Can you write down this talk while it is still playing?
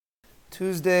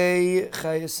Tuesday,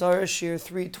 Chayesara, Shiur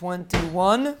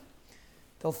 321.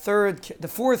 The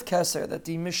fourth keser that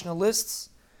the Mishnah lists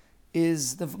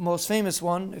is the most famous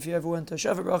one, if you ever went to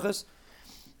Shevet Brachas.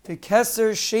 The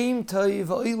keser Shem Toiv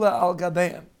Oila al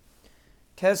Gabeim.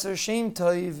 Keser Shem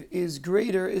Toiv is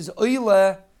greater, is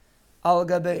Oila al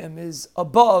Gabeim, is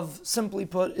above, simply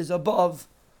put, is above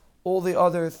all the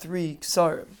other three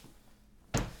ksarim.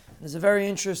 There's a very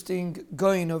interesting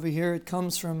going over here. It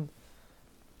comes from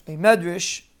a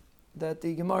medrash that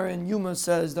the Gemara in Yuma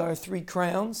says there are three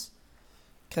crowns.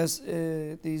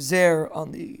 The zer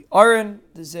on the aron,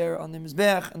 the zer on the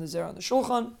mizbeach, and the zer on the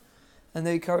shulchan, and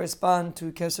they correspond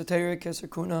to keser teira, keser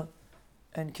kuna,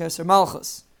 and keser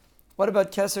malchus. What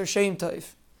about keser shem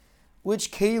taif?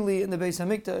 Which keli in the Beis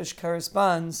Hamikdash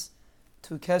corresponds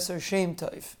to keser shem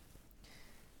taif?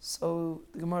 So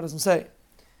the Gemara doesn't say.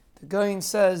 The Gaon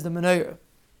says the menorah.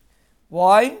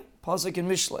 Why? Pasuk in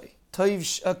Mishlei.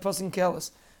 Pasuk in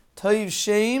Kelis. Toiv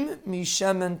shem mi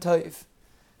shemen toiv.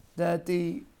 That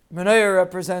the menorah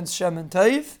represents Shem and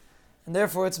Toiv, and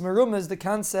therefore its merum is the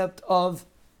concept of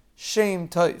Shem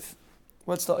Toiv.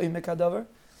 What's the Oimek Hadavar?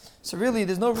 So really,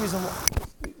 there's no reason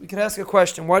why. We can ask a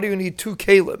question: why do you need two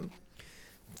kalim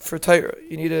for Torah?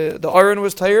 You need the Aron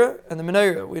was Torah, and the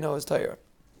menorah we know is Torah.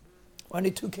 Why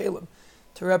need two kalim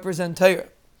to represent Torah?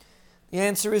 The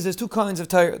answer is there's two kinds of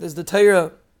Torah. There's the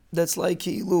Torah that's like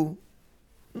Ki'ilu.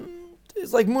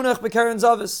 It's like Munach B'Karen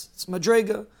Zavis. It's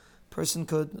Madrega. Person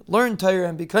could learn Torah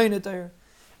and be kind of Torah.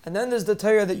 And then there's the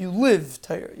Torah that you live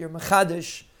Torah. You're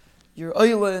Mechadish, you're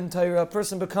Oila in Torah. A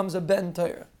person becomes a Ben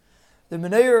Torah. The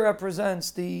menorah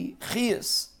represents the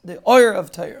Chiyas, the oyer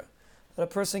of Torah. That a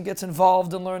person gets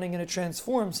involved in learning and it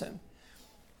transforms him.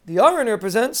 The Aron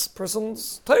represents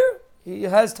person's Torah. He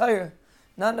has Torah.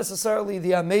 Not necessarily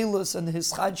the Amelus and the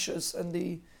Hischadshus and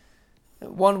the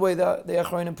one way that the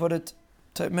Achronim put it,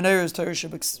 menorah is Torah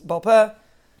Shebik Balpeh.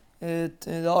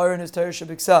 The Aron is Torah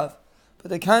Shebiksav. But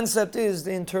the concept is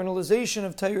the internalization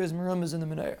of Torah is merumas in the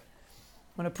menorah.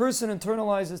 When a person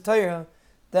internalizes Torah,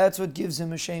 that's what gives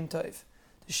him a Shem Toiv.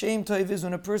 The Shem Toiv is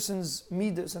when a person's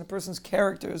midas and a person's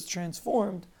character is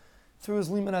transformed through his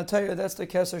liman Torah. That's the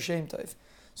Keser Shem Toiv.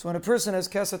 So when a person has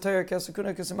Keser Torah, Keser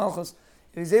Kuna, Keser Malchus,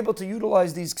 if he's able to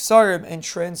utilize these ksarim and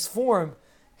transform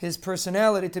his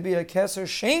personality to be a Keser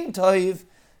Shem Toiv,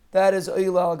 that is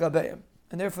Oila al Gabeim.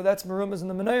 And therefore that's merumas in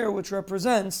the menorah, which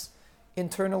represents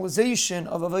internalization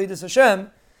of Avodas Hashem,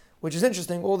 which is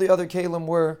interesting. All the other kalim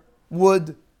were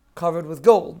wood covered with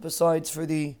gold, besides for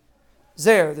the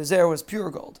zer. The zer was pure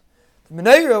gold. The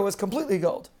menorah was completely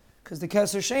gold, because the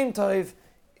Keser Shem Toiv,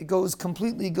 it goes in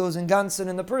ganzen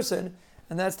in the person,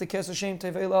 and that's the Keser Shem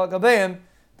Toiv Eila Gabeim,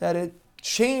 that it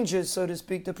changes, so to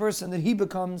speak, the person, that he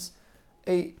becomes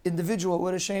a individual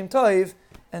with a Shem Toiv,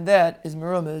 and that is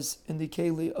merumas in the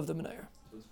keli of the menorah.